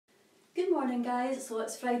Good morning guys, so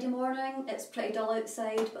it's Friday morning, it's pretty dull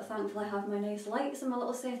outside but thankfully I have my nice lights and my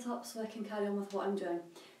little setup so I can carry on with what I'm doing.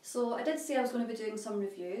 So I did say I was going to be doing some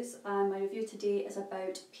reviews and my review today is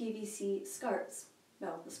about PVC skirts,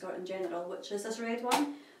 well the skirt in general, which is this red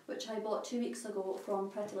one which I bought 2 weeks ago from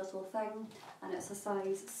Pretty Little Thing and it's a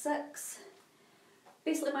size 6.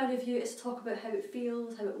 Basically my review is to talk about how it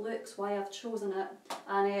feels, how it looks, why I've chosen it,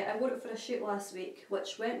 and I wore it for a shoot last week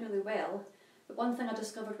which went really well. But one thing I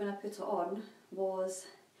discovered when I put it on was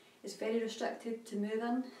it's very restricted to move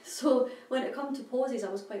in. So when it comes to poses I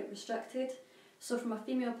was quite restricted. So from a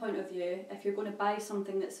female point of view, if you're going to buy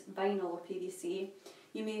something that's vinyl or PVC,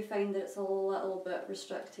 you may find that it's a little bit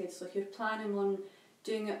restricted. So if you're planning on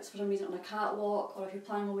doing it for some reason on a catwalk, or if you're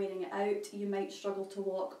planning on wearing it out, you might struggle to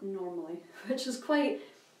walk normally, which is quite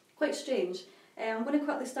strange. I'm going to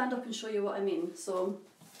quickly stand up and show you what I mean. So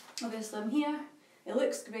obviously I'm here. It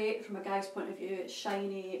looks great from a guy's point of view, it's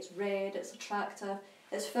shiny, it's red, it's attractive,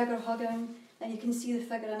 it's figure hugging, and you can see the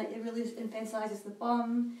figure in it, it really emphasises the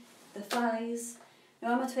bum, the thighs.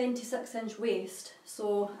 Now I'm a 26-inch waist,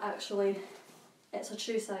 so actually it's a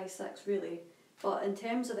true size 6 really, but in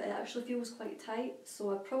terms of it, it actually feels quite tight,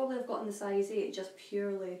 so I probably have gotten the size 8 just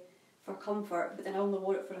purely for comfort, but then I only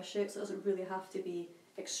wore it for a shoot so it doesn't really have to be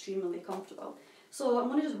extremely comfortable. So I'm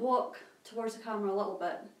going to just walk towards the camera a little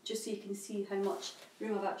bit, just so you can see how much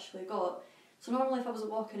room I've actually got. So normally if I was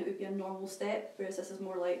walking it would be a normal step, whereas this is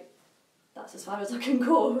more like, that's as far as I can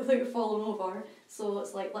go without falling over. So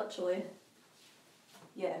it's like literally,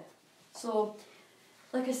 yeah. So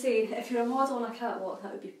like I say, if you're a model on a catwalk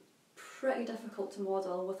that would be pretty difficult to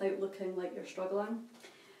model without looking like you're struggling.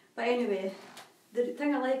 But anyway, the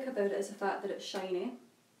thing I like about it is the fact that it's shiny.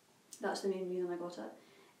 That's the main reason I got it.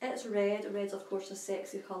 It's red, red's of course a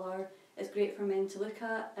sexy colour. It's great for men to look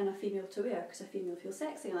at and a female to wear because a female feels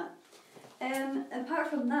sexy in it. Apart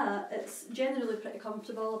from that, it's generally pretty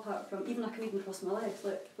comfortable, apart from, I can even cross my legs,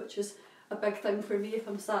 look, which is a big thing for me if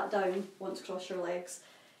I'm sat down, want to cross your legs.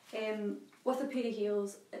 With a pair of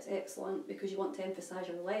heels, it's excellent because you want to emphasise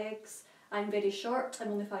your legs. I'm very short,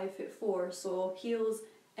 I'm only 5'4", so heels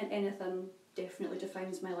and anything definitely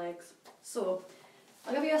defines my legs. So,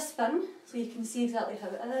 I'll give you a spin so you can see exactly how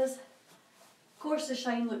it is. Of course the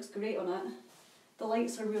shine looks great on it, the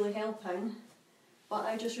lights are really helping, but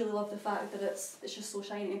I just really love the fact that it's just so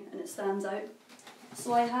shiny and it stands out.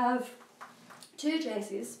 So I have 2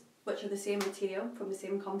 dresses which are the same material from the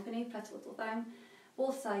same company, Pretty Little Thing,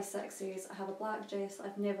 both size 6s. I have a black dress that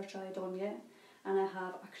I've never tried on yet and I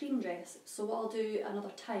have a cream dress. So what I'll do another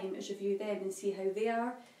time is review them and see how they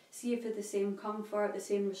are, see if they're the same comfort, the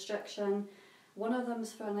same restriction. One of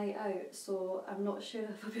them's for a night out, so I'm not sure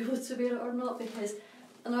if I'll be able to wear it or not, because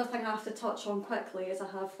another thing I have to touch on quickly is I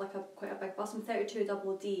have like quite a big bust. I'm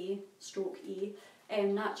 32DD/E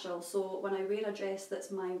natural, so when I wear a dress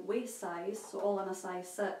that's my waist size, so all in a size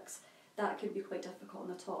 6, that can be quite difficult on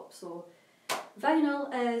the top. So vinyl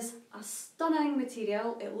is a stunning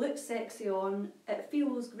material, it looks sexy on, it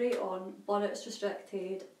feels great on, but it's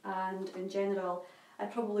restricted, and in general I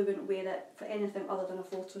probably wouldn't wear it for anything other than a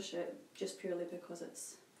photo shoot, just purely because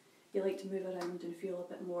you like to move around and feel a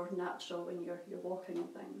bit more natural when you're walking and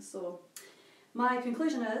things. So my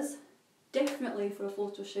conclusion is, definitely for a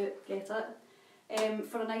photo shoot, get it.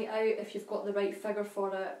 For a night out, if you've got the right figure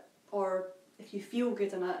for it, or if you feel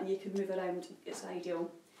good in it and you can move around, it's ideal.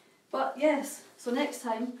 But yes, so next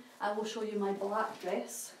time I will show you my black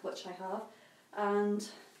dress, which I have, and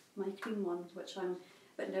my cream one, which I'm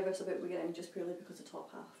a bit nervous about wearing just purely because of the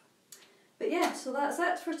top half. But yeah, so that's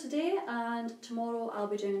it for today, and tomorrow I'll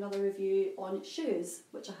be doing another review on shoes,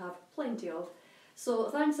 which I have plenty of. So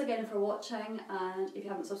thanks again for watching, and if you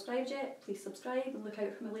haven't subscribed yet, please subscribe and look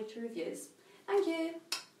out for my later reviews. Thank you!